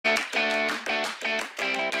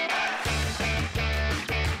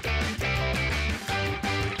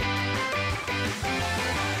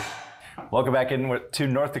Welcome back to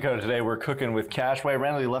North Dakota. Today we're cooking with Cashway.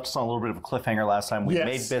 Randy left us on a little bit of a cliffhanger last time. We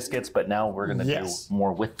made biscuits, but now we're going to do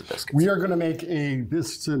more with the biscuits. We are going to make a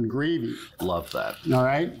biscuits and gravy. Love that. All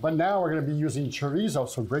right, but now we're going to be using chorizo.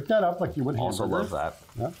 So break that up like you would hamburger. Also love that.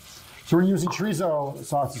 Yeah. So we're using chorizo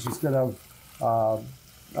sausage instead of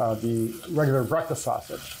the regular breakfast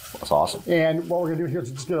sausage. That's awesome. And what we're going to do here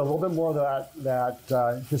is just get a little bit more of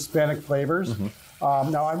that Hispanic flavors.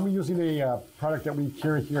 Now I'm using a product that we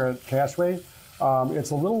carry here at Cashway.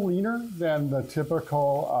 It's a little leaner than the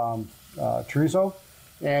typical chorizo,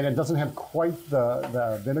 and it doesn't have quite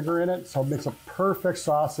the vinegar in it, so it makes a perfect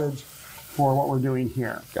sausage for what we're doing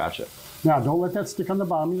here. Gotcha. Now, don't let that stick on the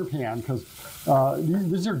bottom of your pan, because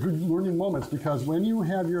these are good learning moments, because when you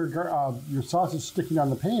have your sausage sticking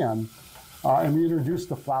on the pan, and we introduce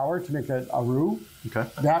the flour to make it a roux,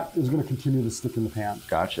 that is going to continue to stick in the pan.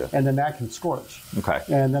 Gotcha. And then that can scorch. Okay.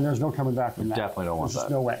 And then there's no coming back from that. Definitely don't want that.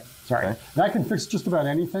 There's no way. Sorry. Okay. That can fix just about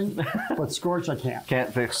anything, but scorch I can't.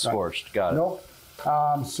 Can't fix scorched. Got it. Nope.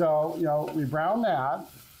 So, we brown that.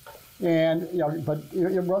 And, but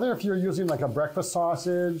whether if you're using like a breakfast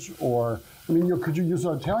sausage or, could you use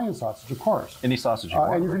an Italian sausage, of course. Any sausage you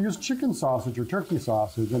want. And you can use chicken sausage or turkey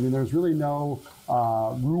sausage. There's really no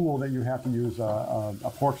rule that you have to use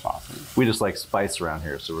a pork sausage. We just like spice around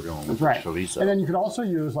here, so we're going with chorizo. And then you could also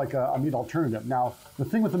use like a meat alternative. Now, the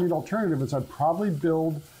thing with the meat alternative is I'd probably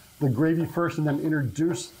build the gravy first and then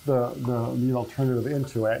introduce the meat alternative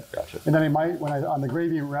into it. Gotcha. And then I might, on the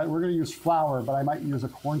gravy, we're going to use flour, but I might use a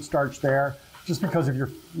cornstarch there, just because if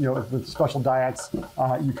you're, with special diets,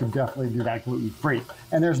 you can definitely do that gluten-free.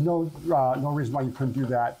 And there's no reason why you couldn't do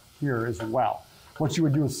that here as well. What you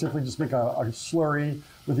would do is simply just make a slurry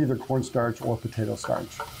with either cornstarch or potato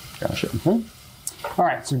starch. Gotcha. Okay. All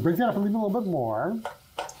right, so break that up and leave a little bit more.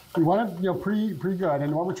 We want it, pretty good.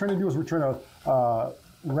 And what we're trying to do is we're trying to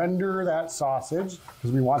render that sausage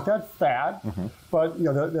because we want that fat, but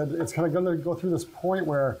it's kind of going to go through this point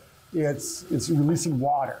where it's releasing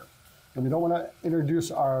water, and we don't want to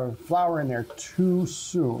introduce our flour in there too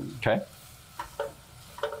soon. Okay.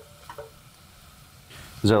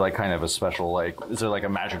 Is there like kind of a special is there like a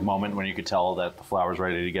magic moment when you could tell that the flour's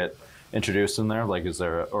ready to get introduced in there? Like, is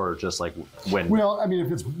there, or just like when? Well,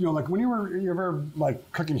 if it's like when you're ever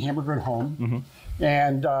like cooking hamburger at home,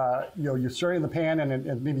 and you start in the pan and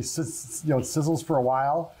it maybe sizzles for a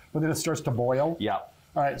while, but then it starts to boil. Yeah.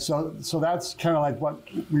 All right, so that's kind of like what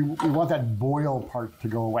we want, that boil part to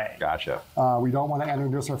go away. Gotcha. We don't want to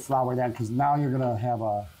introduce our flour then, because now you're gonna have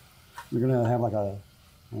like a,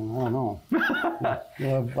 I don't know,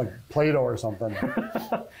 like Play-Doh or something.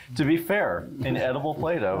 To be fair, an edible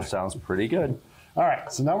Play-Doh sounds pretty good. All right,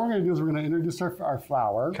 so now what we're going to do is we're going to introduce our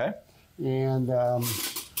flour. Okay. And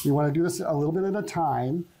we want to do this a little bit at a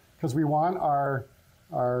time, because we want our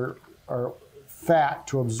fat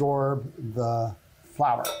to absorb the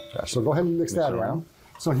flour. Gotcha. So go ahead and mix that around.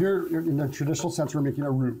 So here, in the traditional sense, we're making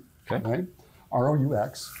a roux. Okay. Right?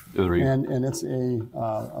 R-O-U-X. And it's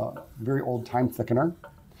a very old-time thickener.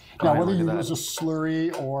 Now, whether you use a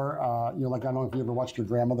slurry or, like I don't know if you ever watched your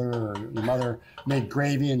grandmother or your mother make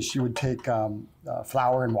gravy, and she would take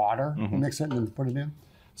flour and water, mix it, and then put it in.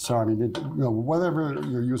 So, whatever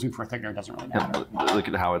you're using for a thickener doesn't really matter. Look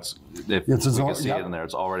at how we can see it in there.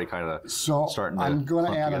 It's already kind of starting to I'm going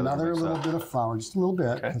to add another little bit of flour, just a little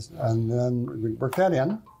bit, and then we work that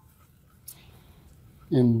in.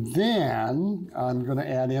 And then I'm going to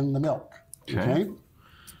add in the milk. Okay?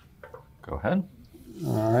 Go ahead.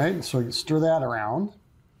 All right, so you stir that around.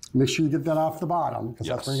 Make sure you get that off the bottom, because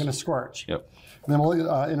that's where you're going to scorch. Yep. And then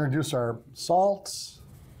we'll introduce our salts.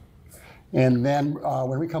 And then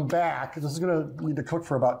when we come back, this is going to need to cook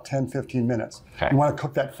for about 10-15 minutes. Okay. You want to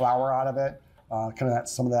cook that flour out of it, kind of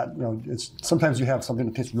some of that. Sometimes you have something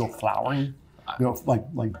that tastes real floury,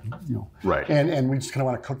 Right. And we just kind of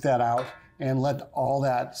want to cook that out and let all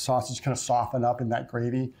that sausage kind of soften up in that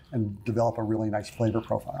gravy and develop a really nice flavor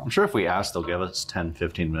profile. I'm sure if we ask, they'll give us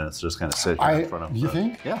 10-15 minutes to just kind of sit here in front of them. You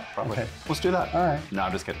think? Yeah, probably. Okay. Let's do that. All right. No,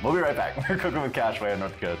 I'm just kidding. We'll be right back. We're cooking with Cashway in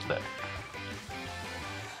North Dakota today.